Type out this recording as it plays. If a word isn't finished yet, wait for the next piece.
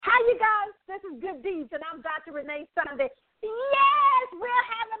is Good Deeds, and I'm Dr. Renee Sunday. Yes, we're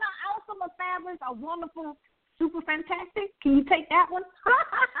having an awesome, a fabulous, a wonderful, super fantastic. Can you take that one?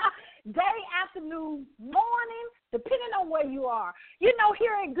 Day, afternoon, morning, depending on where you are. You know,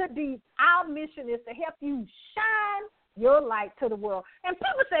 here at Good Deeds, our mission is to help you shine your light to the world. And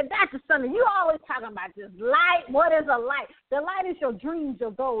people say, Dr. Sunday, you always talking about this light. What is a light? The light is your dreams,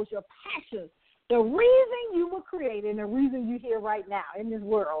 your goals, your passions. The reason you were created and the reason you're here right now in this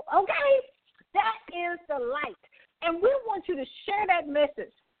world, okay? That is the light. And we want you to share that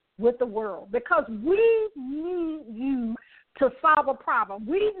message with the world because we need you to solve a problem.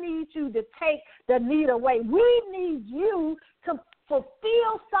 We need you to take the need away. We need you to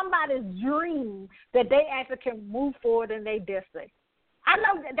fulfill somebody's dream that they actually can move forward in their destiny. I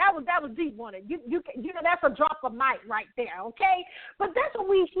know that was deep on it. You know, that's a drop of mic right there, okay? But that's what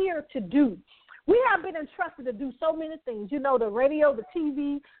we're here to do. We have been entrusted to do so many things. You know, the radio, the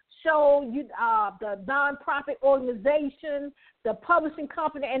TV show, the nonprofit organization, the publishing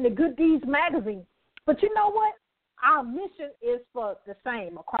company, and the Good Deeds magazine. But you know what? Our mission is for the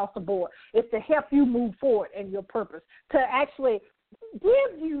same across the board. It's to help you move forward in your purpose, to actually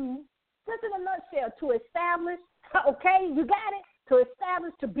give you, just in a nutshell, to establish, okay, you got it, to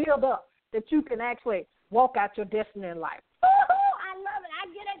establish, to build up, that you can actually walk out your destiny in life. I love it. I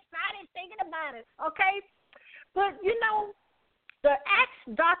get excited thinking about it, okay? But, you know, the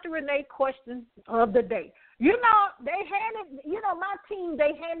Ask Dr. Renee question of the day. You know, my team,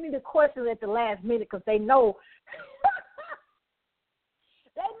 they hand me the questions at the last minute because they know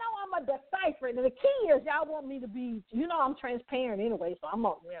I'm a decipher. And the key is y'all want me to be, I'm transparent anyway, so I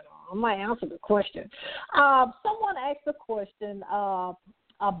might answer the question. Someone asked a question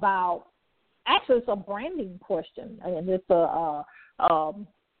about, actually it's a branding question, and it's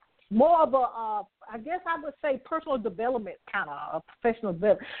more of a, I guess I would say personal development kind of, professional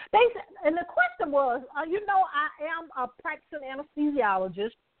development. And the question was, I am a practicing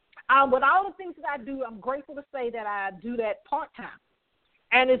anesthesiologist. With all the things that I do, I'm grateful to say that I do that part-time.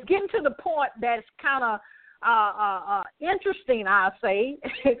 And it's getting to the point that's kind of interesting, I'll say,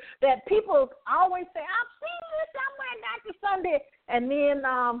 that people always say, I've seen this somewhere, Dr. Sunday. And then,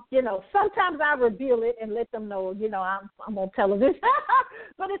 sometimes I reveal it and let them know, I'm on television.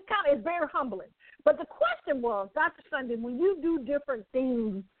 But it's very humbling. But the question was, Dr. Sunday, when you do different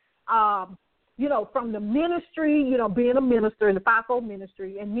things, from the ministry, being a minister in the fivefold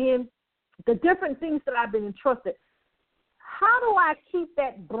ministry, and then the different things that I've been entrusted, how do I keep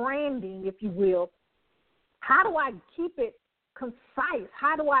that branding, if you will? How do I keep it concise?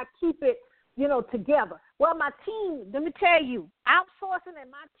 How do I keep it, together? Well, my team, let me tell you, outsourcing and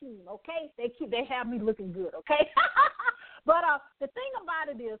my team, okay, they have me looking good, okay? But the thing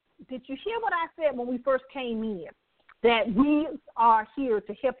about it is, did you hear what I said when we first came in? That we are here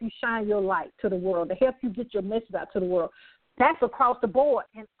to help you shine your light to the world, to help you get your message out to the world. That's across the board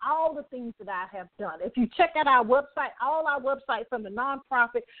and all the things that I have done. If you check out our website, all our websites from the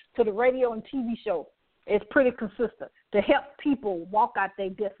nonprofit to the radio and TV show, it's pretty consistent to help people walk out their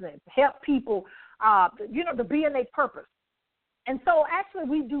destiny, to help people, to be in their purpose. And so actually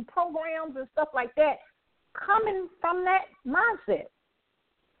we do programs and stuff like that coming from that mindset.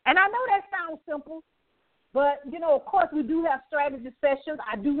 And I know that sounds simple, but, of course we do have strategy sessions.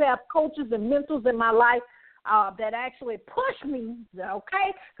 I do have coaches and mentors in my life that actually push me,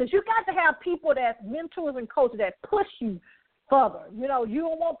 okay? Because you got to have people that's mentors and coaches that push you further. You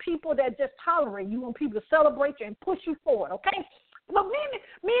don't want people that just tolerate. You want people to celebrate you and push you forward, okay? But me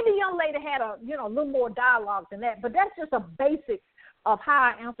and the young lady had a little more dialogue than that, but that's just a basic of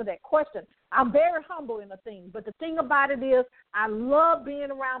how I answer that question. I'm very humble in the thing, but the thing about it is I love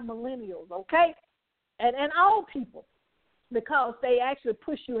being around millennials, okay, and all people, because they actually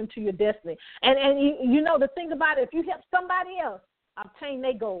push you into your destiny. And the thing about it, if you help somebody else obtain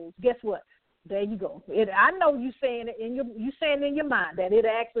their goals, guess what? There you go. I know you saying it in your mind that it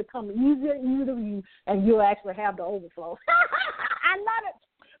actually comes easier to you, and you'll actually have the overflow. I love it.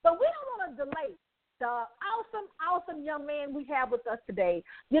 But we don't want to delay the awesome young man we have with us today.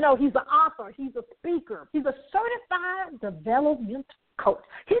 He's an author. He's a speaker. He's a certified development coach.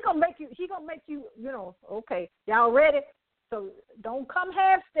 He's gonna make you. Okay, y'all ready? So don't come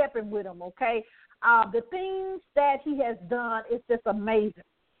half-stepping with him, okay? The things that he has done is just amazing.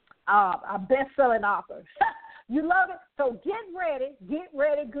 A best-selling author. You love it? So get ready.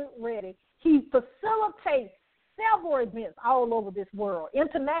 He facilitates several events all over this world,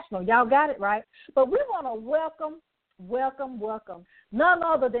 international. Y'all got it, right? But we want to welcome none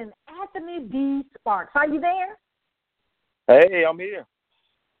other than Anthony D. Sparks. Are you there? Hey, I'm here.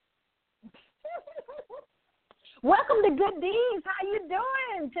 Welcome to Good Deeds. How you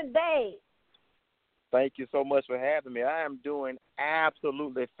doing today? Thank you so much for having me. I am doing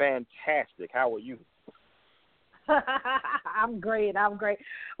absolutely fantastic. How are you? I'm great.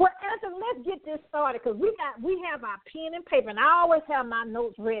 Well, Anthony, let's get this started because we have our pen and paper, and I always have my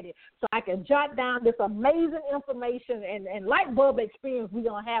notes ready so I can jot down this amazing information and light bulb experience we're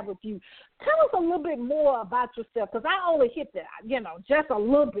gonna have with you. Tell us a little bit more about yourself because I only hit just a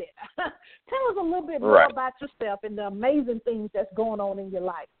little bit. Tell us a little bit more about yourself and the amazing things that's going on in your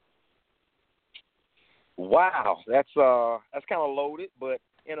life. Wow, that's kind of loaded, but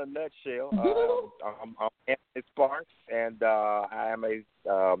in a nutshell, I'm Anthony Sparks, and I am an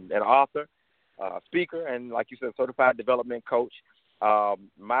author, speaker, and like you said, certified development coach.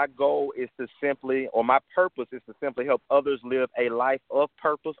 My goal is to my purpose is to simply help others live a life of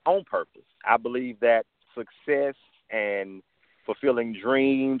purpose on purpose. I believe that success and fulfilling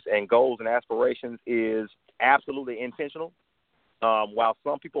dreams and goals and aspirations is absolutely intentional. While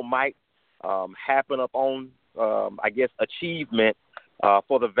some people might happen upon, achievement,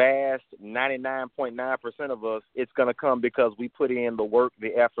 for the vast 99.9% of us, it's going to come because we put in the work,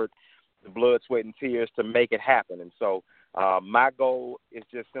 the effort, the blood, sweat, and tears to make it happen. And so my goal is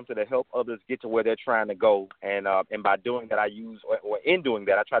just simply to help others get to where they're trying to go. And by doing that, in doing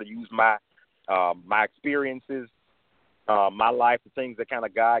that, I try to use my experiences, my life, the things that kind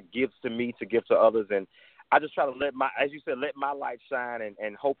of God gives to me to give to others. And I just try to let my light shine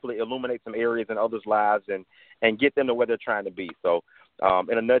and hopefully illuminate some areas in others' lives and get them to where they're trying to be. So,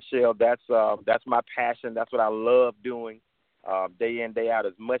 in a nutshell, that's my passion. That's what I love doing, day in, day out,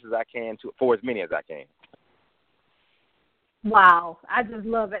 as much as I can for as many as I can. Wow, I just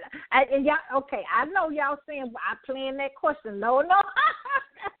love it. And y'all, okay, I know y'all saying I playing that question. No, it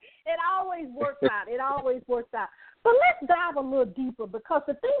always works out. But let's dive a little deeper because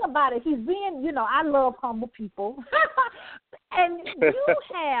the thing about it, he's being, I love humble people. And you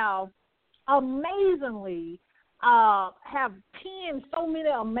have amazingly have penned so many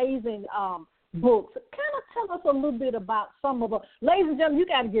amazing books. Kind of tell us a little bit about some of them. Ladies and gentlemen, you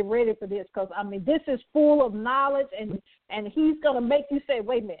got to get ready for this because, this is full of knowledge, and he's going to make you say,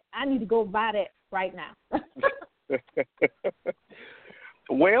 wait a minute, I need to go buy that right now.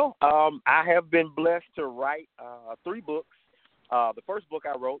 Well, I have been blessed to write 3 books. The first book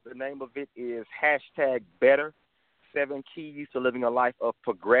I wrote, the name of it is #Better, 7 Keys to Living a Life of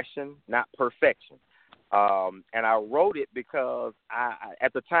Progression, Not Perfection. And I wrote it because I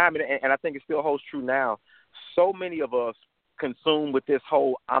at the time, and I think it still holds true now, so many of us consumed with this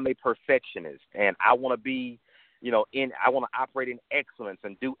whole I'm a perfectionist and I want to be, I want to operate in excellence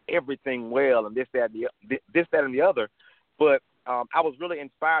and do everything well and this, that, and the other. But I was really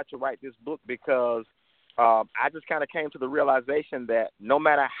inspired to write this book because I just kind of came to the realization that no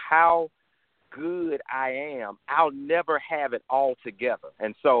matter how good I am, I'll never have it all together.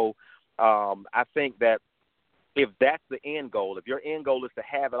 And so I think that if that's the end goal, if your end goal is to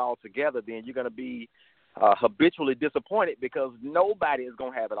have it all together, then you're going to be habitually disappointed because nobody is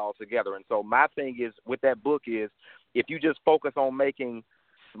going to have it all together. And so my thing is with that book is if you just focus on making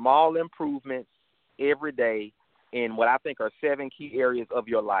small improvements every day in what I think are 7 key areas of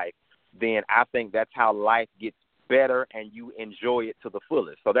your life, then I think that's how life gets better and you enjoy it to the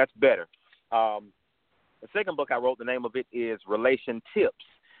fullest. So that's better. The second book I wrote, the name of it is Relation Tips,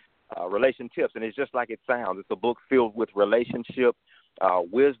 and it's just like it sounds. It's a book filled with relationship,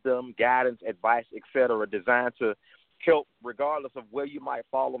 wisdom, guidance, advice, etc., designed to help regardless of where you might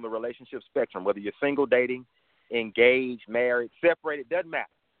fall on the relationship spectrum, whether you're single, dating, engaged, married, separated, doesn't matter.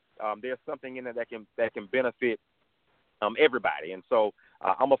 There's something in there that can benefit everybody. And so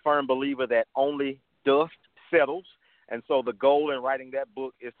I'm a firm believer that only dust settles. And so the goal in writing that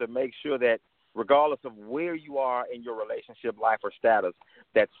book is to make sure that regardless of where you are in your relationship life or status,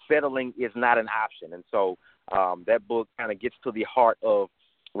 that settling is not an option. And so that book kind of gets to the heart of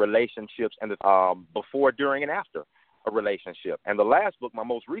relationships and before, during, and after a relationship. And the last book, my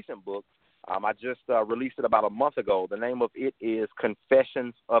most recent book, I just released it about a month ago. The name of it is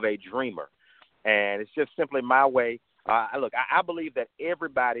Confessions of a Dreamer. And it's just simply my way. Look, I believe that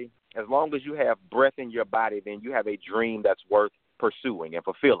everybody, as long as you have breath in your body, then you have a dream that's worth pursuing and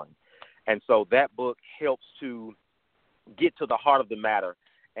fulfilling. And so that book helps to get to the heart of the matter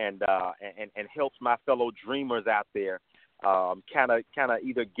and helps my fellow dreamers out there kind of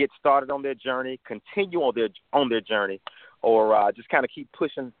either get started on their journey, continue on their journey, or just kind of keep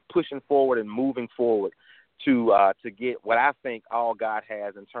pushing forward and moving forward to get what I think all God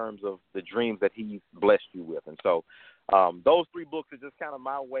has in terms of the dreams that He's blessed you with. And so those 3 books are just kind of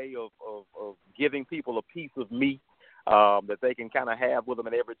my way of giving people a piece of me that they can kind of have with them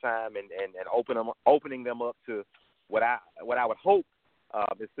at every time and opening them up to what I would hope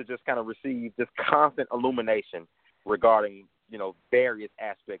is to just kind of receive this constant illumination regarding, various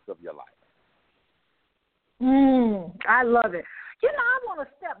aspects of your life. I love it. I want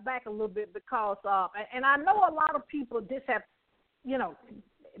to step back a little bit because, and I know a lot of people just have,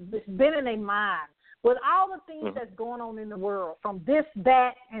 it's been in their mind with all the things that's going on in the world, from this,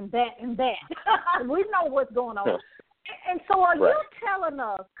 that, and that, and that. We know what's going on. And so are you telling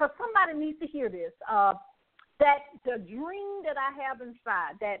us, because somebody needs to hear this, that the dream that I have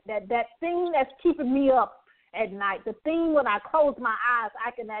inside, that thing that's keeping me up at night, the thing when I close my eyes,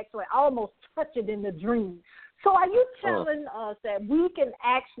 I can actually almost touch it in the dream. So are you telling us that we can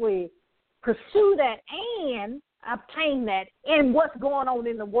actually pursue that and obtain that in what's going on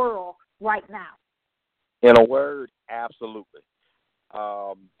in the world right now? In a word, absolutely.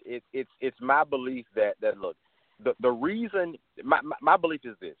 It's my belief that look, the reason, my belief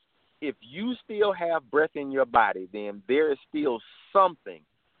is this: if you still have breath in your body, then there is still something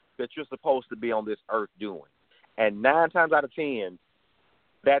that you're supposed to be on this earth doing. And 9 times out of 10,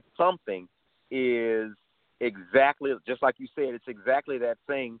 that something is exactly, just like you said, it's exactly that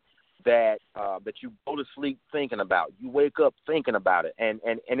thing that you go to sleep thinking about. You wake up thinking about it. And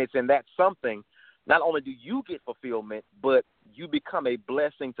it's in that something, not only do you get fulfillment, but you become a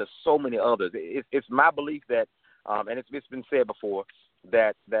blessing to so many others. It's my belief that, and it's been said before,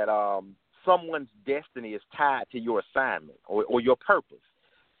 that someone's destiny is tied to your assignment or your purpose.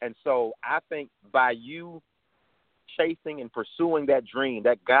 And so I think by you chasing and pursuing that dream,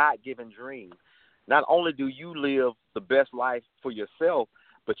 that God-given dream, not only do you live the best life for yourself,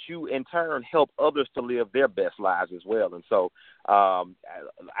 but you in turn help others to live their best lives as well. And so I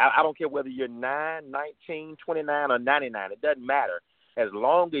don't care whether you're 9, 19, 29, or 99. It doesn't matter. As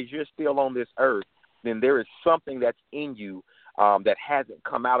long as you're still on this earth, then there is something that's in you that hasn't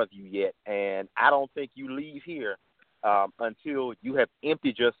come out of you yet. And I don't think you leave here until you have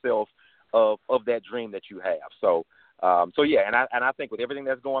emptied yourself of that dream that you have. So yeah, and I think with everything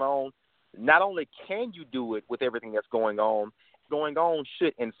that's going on, not only can you do it with everything that's going on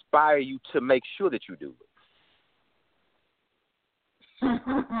should inspire you to make sure that you do it.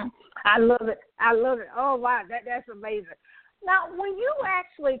 I love it. Oh, wow, that's amazing. Now, when you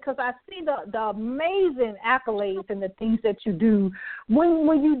actually, because I see the amazing accolades and the things that you do,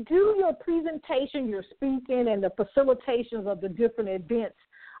 when you do your presentation, your speaking, and the facilitations of the different events,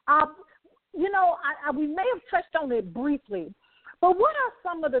 we may have touched on it briefly, but what are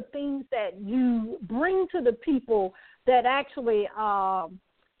some of the things that you bring to the people that actually, because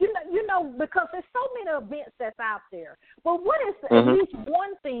there's so many events that's out there, but what is at least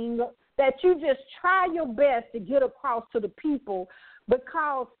one thing that you just try your best to get across to the people?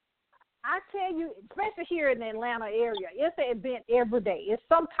 Because I tell you, especially here in the Atlanta area, it's an event every day. It's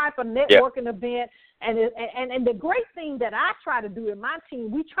some type of networking event. And the great thing that I try to do in my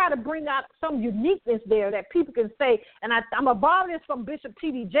team, we try to bring out some uniqueness there that people can say, and I'm going to borrow this from Bishop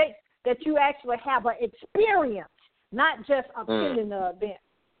T.D. Jakes, that you actually have an experience, not just attending the event.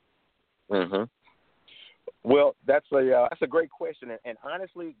 Mm-hmm. Well, that's a great question. And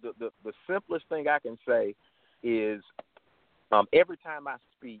honestly, the simplest thing I can say is every time I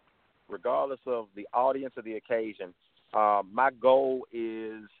speak, regardless of the audience or the occasion, my goal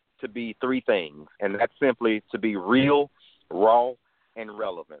is to be 3 things, and that's simply to be real, raw, and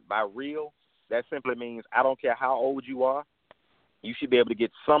relevant. By real, that simply means I don't care how old you are, you should be able to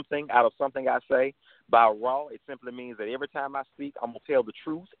get something out of something I say. By raw, it simply means that every time I speak, I'm going to tell the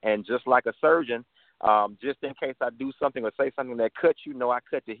truth, and just like a surgeon, just in case I do something or say something that cuts you, I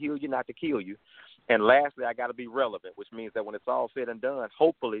cut to heal you, not to kill you. And lastly, I got to be relevant, which means that when it's all said and done,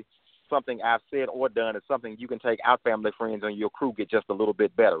 hopefully something I've said or done is something you can take out family, friends, and your crew get just a little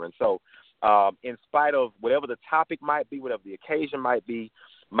bit better. And so in spite of whatever the topic might be, whatever the occasion might be,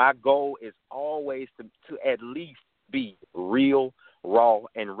 my goal is always to at least be real, raw,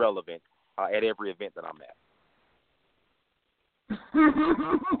 and relevant at every event that I'm at.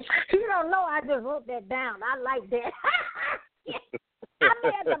 You don't know, I just wrote that down. I like that. I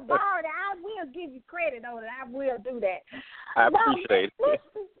may have to borrow it. I will give you credit on it. I will do that. I appreciate it.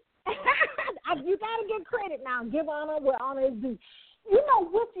 You got to give credit now. Give honor where honor is due.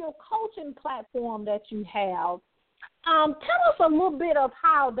 With your coaching platform that you have, tell us a little bit of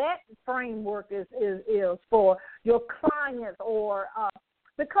how that framework is for your clients, or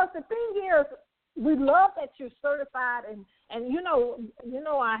because the thing is, we love that you're certified, and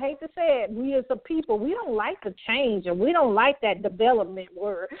I hate to say it, we as a people, we don't like to change, and we don't like that development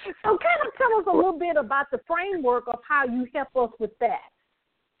word. So kind of tell us a little bit about the framework of how you help us with that.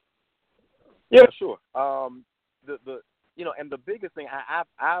 Yeah, sure. And the biggest thing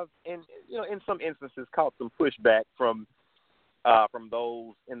I've in some instances caught some pushback from from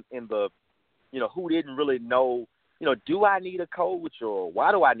those in the, who didn't really know, do I need a coach or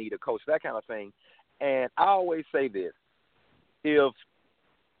why do I need a coach, that kind of thing. And I always say this, to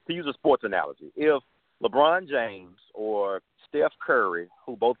use a sports analogy, if LeBron James or Steph Curry,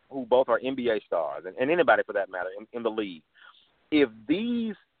 who both are NBA stars, and anybody for that matter in the league, if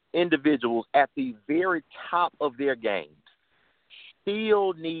these individuals at the very top of their games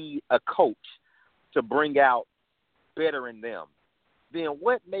still need a coach to bring out better in them, then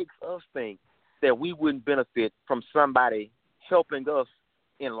what makes us think that we wouldn't benefit from somebody helping us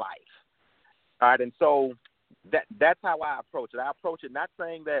in life? All right, and so that's how I approach it. I approach it not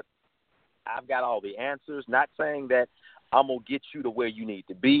saying that I've got all the answers, not saying that I'm going to get you to where you need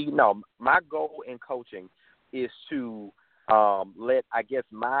to be. No, my goal in coaching is to let, I guess,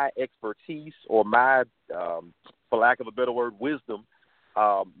 my expertise or my, for lack of a better word, wisdom,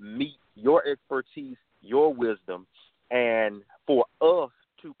 meet your expertise, your wisdom, and for us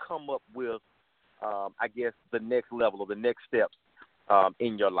to come up with, I guess, the next level or the next steps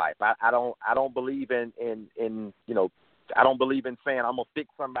in your life. I don't believe in I don't believe in saying I'm gonna fix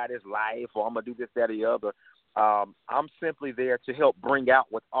somebody's life or I'm gonna do this, that, or the other. I'm simply there to help bring out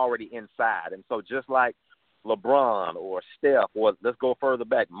what's already inside. And so just like LeBron or Steph, or let's go further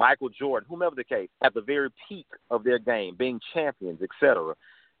back, Michael Jordan, whomever the case, at the very peak of their game, being champions, etc.,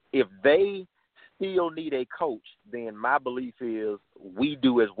 if they still need a coach, then my belief is we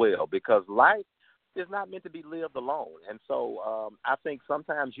do as well, because life is not meant to be lived alone. And so I think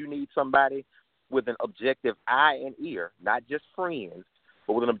sometimes you need somebody with an objective eye and ear, not just friends,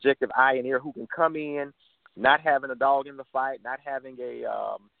 but with an objective eye and ear who can come in, not having a dog in the fight, not having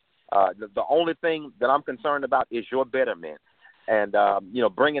the only thing that I'm concerned about is your betterment. And,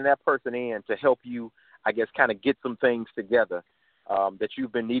 bringing that person in to help you, I guess, kind of get some things together that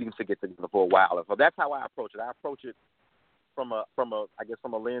you've been needing to get together for a while. And so that's how I approach it. I approach it from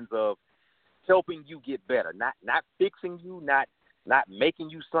a lens of helping you get better, not fixing you, not making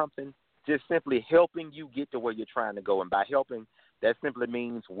you something, just simply helping you get to where you're trying to go. And by helping, that simply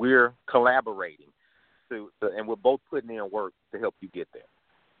means we're collaborating and we're both putting in work to help you get there.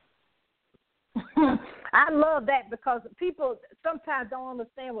 I love that, because people sometimes don't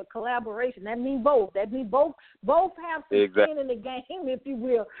understand what collaboration. That means both. That means both have some skin in the game, if you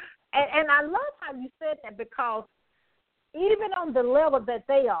will. And I love how you said that, because even on the level that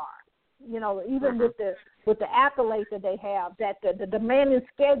they are, even with the accolades that they have, that the demanding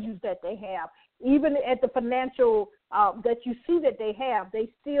schedules that they have, even at the financial that you see that they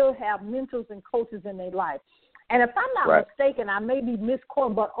still have mentors and coaches in their life. And if I'm not mistaken, I may be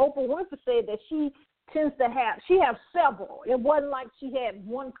misquoting, but Oprah Winfrey said that she has several. It wasn't like she had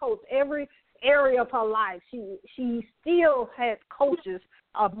one coach. Every area of her life, she still had coaches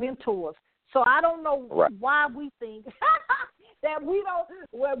or mentors. So I don't know why we think that we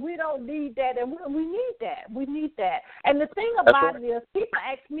don't need that, and we need that. We need that. And the thing about it is, people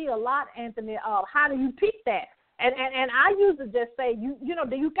ask me a lot, Anthony, how do you pick that? And I usually just say,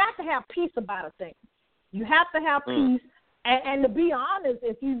 you got to have peace about a thing. You have to have peace. And to be honest,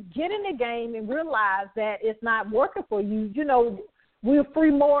 if you get in the game and realize that it's not working for you, we're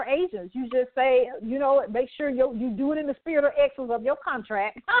free moral agents. You just say, make sure you do it in the spirit of excellence of your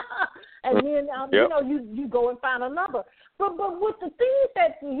contract, and then you go and find another. But with the things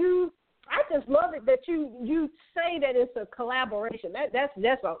that I just love it that you say that it's a collaboration. That's an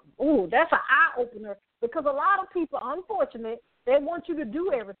eye opener, because a lot of people, unfortunately, they want you to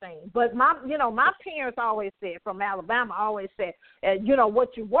do everything. But my parents always said, from Alabama, always said,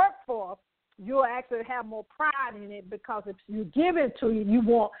 what you work for, you'll actually have more pride in it, because if you give it to you, you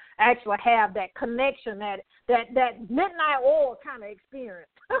won't actually have that connection, that midnight oil kind of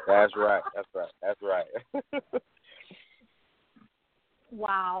experience. That's right.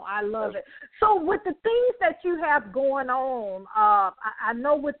 Wow, I love it. So with the things that you have going on, I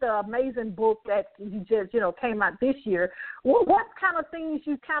know with the amazing book that you just, came out this year, what kind of things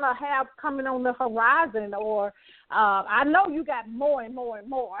you kind of have coming on the horizon? Or I know you got more and more and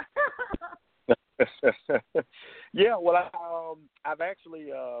more. Yeah, well, I've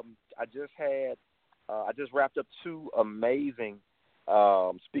actually, I just wrapped up 2 amazing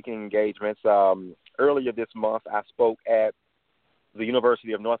speaking engagements. Earlier this month, I spoke at the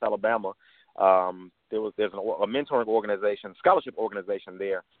University of North Alabama. There's a mentoring organization, scholarship organization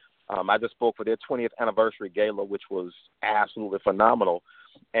there. I just spoke for their 20th anniversary gala, which was absolutely phenomenal.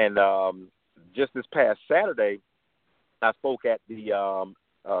 And just this past Saturday, I spoke at the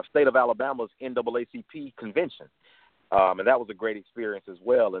state of Alabama's NAACP convention, and that was a great experience as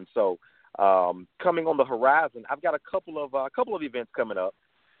well. And so, coming on the horizon, I've got a couple of events coming up.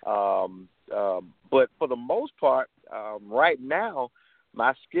 But for the most part, Right now,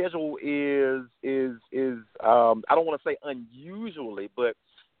 my schedule is I don't want to say unusually, but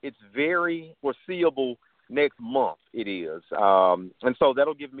it's very foreseeable. Next month it is, and so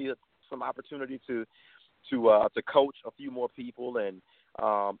that'll give me some opportunity to coach a few more people, and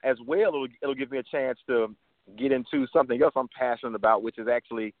as well it'll give me a chance to get into something else I'm passionate about, which is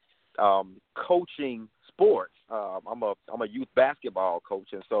actually coaching sports. I'm a youth basketball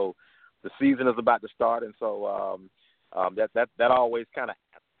coach, and so the season is about to start, and so that always kind of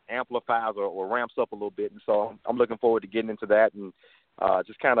amplifies or ramps up a little bit, and so I'm looking forward to getting into that and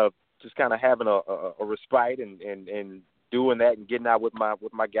just kind of having a respite and doing that and getting out with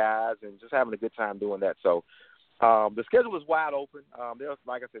my guys and just having a good time doing that. So the schedule is wide open. There's,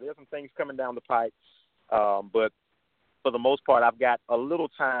 like I said, there's some things coming down the pipe, but for the most part, I've got a little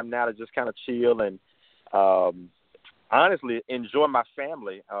time now to just kind of chill and honestly enjoy my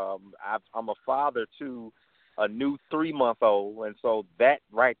family. I'm a father to a new 3-month-old, and so that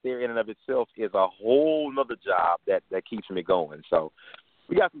right there in and of itself is a whole nother job that keeps me going. So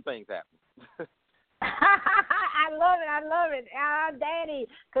we got some things happening. I love it. Danny,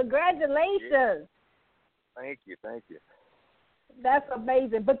 congratulations. Thank you. That's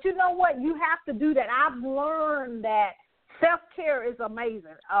amazing. But you know what? You have to do that. I've learned that self-care is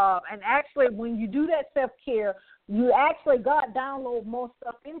amazing. And actually, when you do that self-care, you actually God download more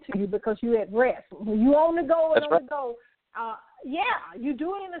stuff into you because you're at rest. When you on the go and on the go, you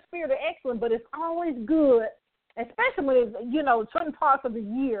do it in the spirit of excellence, but it's always good, especially when, certain parts of the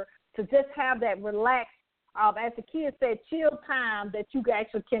year, to just have that relaxed, as the kids said, chill time that you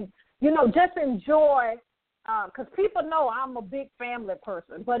actually can, just enjoy, because people know I'm a big family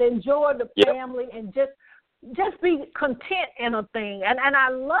person, but enjoy the family and just be content in a thing, and I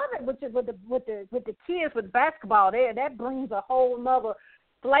love it with the kids with basketball. That brings a whole nother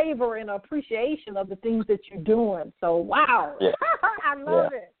flavor and appreciation of the things that you're doing. So wow, I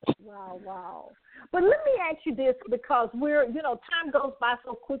love it. Wow. But let me ask you this, because time goes by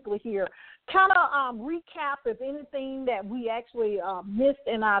so quickly here. Kind of recap if anything that we actually missed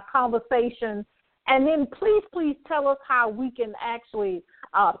in our conversation, and then please tell us how we can actually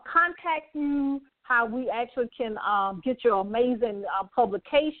contact you, how we actually can get your amazing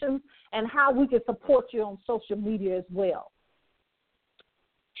publications, and how we can support you on social media as well.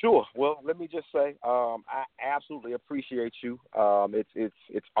 Sure. Well, let me just say I absolutely appreciate you.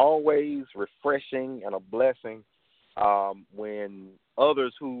 It's always refreshing and a blessing when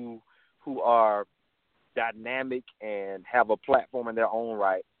others who are dynamic and have a platform in their own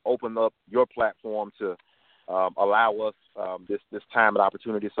right open up your platform to allow us this time and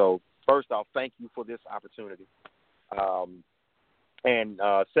opportunity. So first off, thank you for this opportunity. And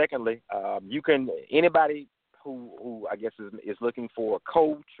secondly, anybody who I guess is looking for a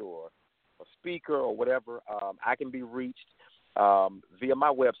coach or a speaker or whatever, I can be reached via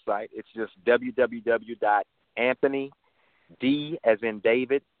my website. It's just www.anthonyd, as in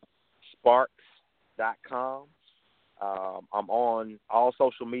David, sparks.com. I'm on all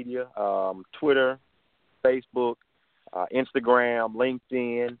social media, Twitter, Facebook, Instagram,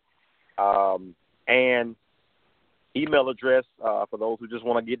 LinkedIn, and email address for those who just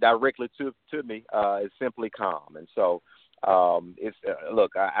want to get directly to me is simply calm. And so it's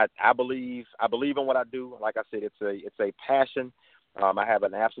look, I believe in what I do. Like I said, it's a passion. I have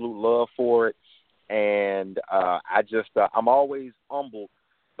an absolute love for it, and I'm always humbled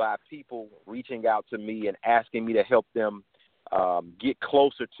by people reaching out to me and asking me to help them get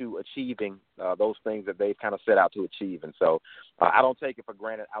closer to achieving those things that they've kind of set out to achieve. And so I don't take it for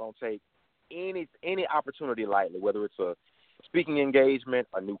granted. I don't take any opportunity lightly, whether it's a speaking engagement,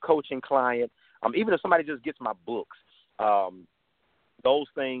 a new coaching client, even if somebody just gets my books, those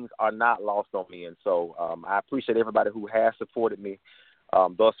things are not lost on me. And so I appreciate everybody who has supported me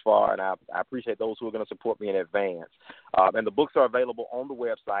thus far, and I appreciate those who are going to support me in advance. And the books are available on the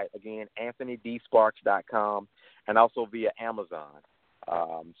website, again, AnthonyDSparks.com, and also via Amazon.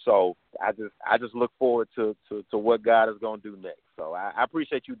 So I just look forward to what God is going to do next. So I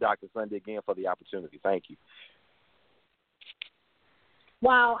appreciate you, Dr. Sunday, again for the opportunity. Thank you.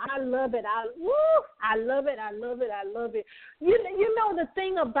 Wow, I love it. I love it. You know the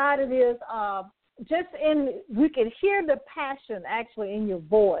thing about it is we can hear the passion actually in your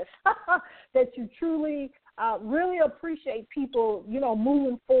voice that you truly really appreciate people,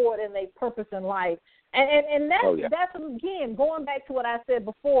 moving forward in their purpose in life. And that's again, going back to what I said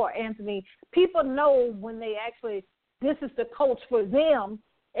before, Anthony, people know when they actually, this is the coach for them,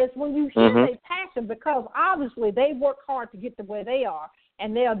 it's when you hear their passion, because obviously they work hard to get to where they are,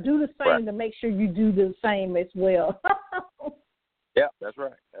 and they'll do the same to make sure you do the same as well. Yeah, that's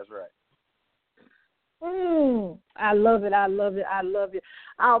right. I love it. I love it. I love it.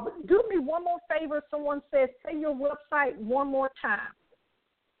 Do me one more favor. Someone says, say your website one more time.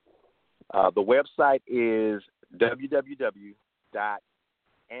 The website is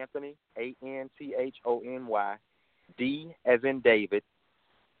www.anthony, ANTHONY, D as in David,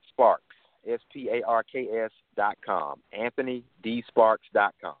 Sparks, SPARKS.com,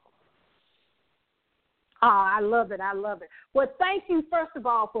 AnthonyDSparks.com. Oh, I love it. I love it. Well, thank you, first of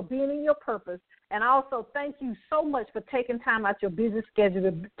all, for being in your purpose. And also thank you so much for taking time out your busy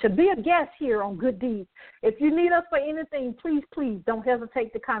schedule to be a guest here on Good Deeds. If you need us for anything, please don't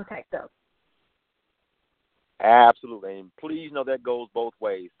hesitate to contact us. Absolutely. And please know that goes both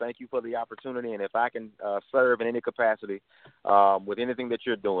ways. Thank you for the opportunity. And if I can serve in any capacity with anything that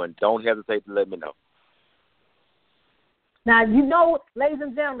you're doing, don't hesitate to let me know. Now, you know, ladies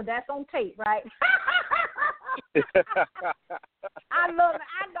and gentlemen, that's on tape, right? I love it.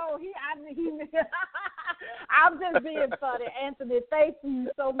 I know I'm just being funny. Anthony, thank you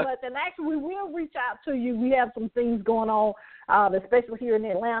so much. And actually, we will reach out to you. We have some things going on, especially here in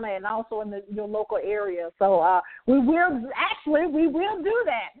Atlanta and also in your local area. So we will do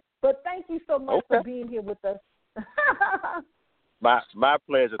that. But thank you so much for being here with us. My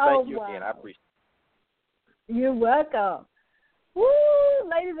pleasure. Thank you again. I appreciate it. You're welcome. Woo,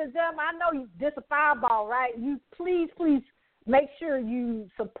 ladies and gentlemen, I know this is a fireball, right? You please make sure you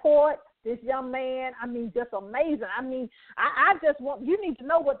support this young man. I mean, just amazing. I mean, I just want you need to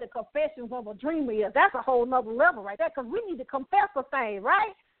know what the Confessions of a Dreamer is. That's a whole nother level right there, because we need to confess a thing,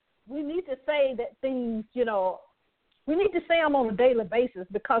 right? We need to say that things, we need to say them on a daily basis,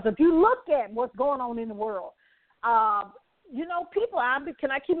 because if you look at what's going on in the world, people,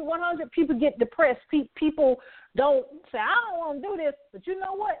 can I keep it 100? People get depressed. People don't say, I don't want to do this. But you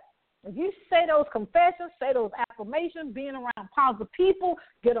know what? If you say those confessions, say those affirmations, being around positive people,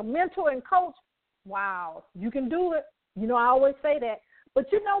 get a mentor and coach, wow, you can do it. I always say that. But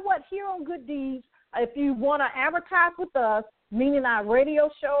you know what? Here on Good Deeds, if you want to advertise with us, meaning our radio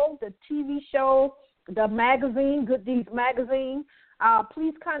show, the TV show, the magazine, Good Deeds Magazine,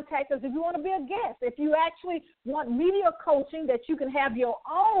 please contact us if you want to be a guest. If you actually want media coaching, that you can have your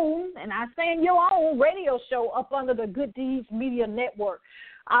own, and I'm saying your own radio show up under the Good Deeds Media Network.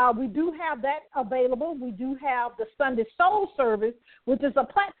 We do have that available. We do have the Sunday Soul Service, which is a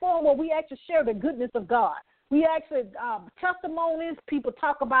platform where we actually share the goodness of God. We actually, testimonies, people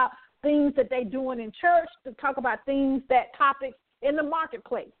talk about things that they're doing in church, to talk about topics in the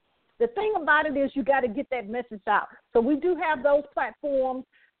marketplace. The thing about it is you got to get that message out. So we do have those platforms.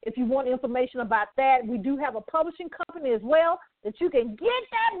 If you want information about that, we do have a publishing company as well that you can get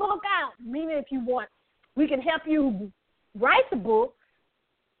that book out. Meaning if you want, we can help you write the book,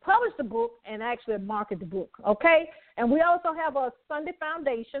 publish the book, and actually market the book, okay? And we also have a Sunday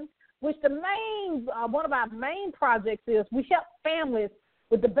Foundation, which one of our main projects is we help families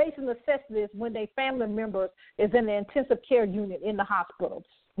with the basic necessities when their family members is in the intensive care unit in the hospital.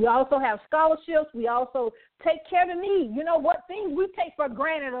 We also have scholarships. We also take care of the need. What things we take for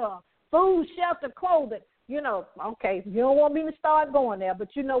granted of, food, shelter, clothing. Okay, you don't want me to start going there,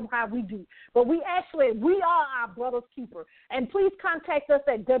 but you know how we do. But we are our brother's keeper. And please contact us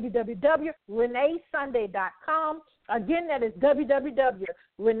at www.reneesunday.com. Again, that is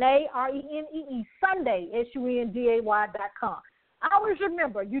www.reneesunday.com. Always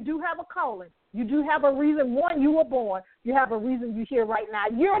remember, you do have a calling. You do have a reason. One, you were born. You have a reason you're here right now.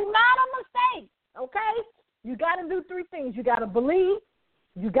 You're not a mistake, okay? You got to do three things. You got to believe,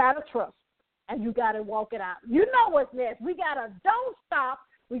 you got to trust, and you got to walk it out. You know what's next. We got to don't stop.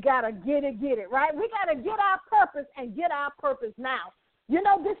 We got to get it, right? We got to get our purpose and get our purpose now.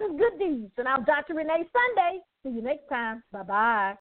 This is Good Deeds, and I'm Dr. Renee Sunday. See you next time. Bye-bye.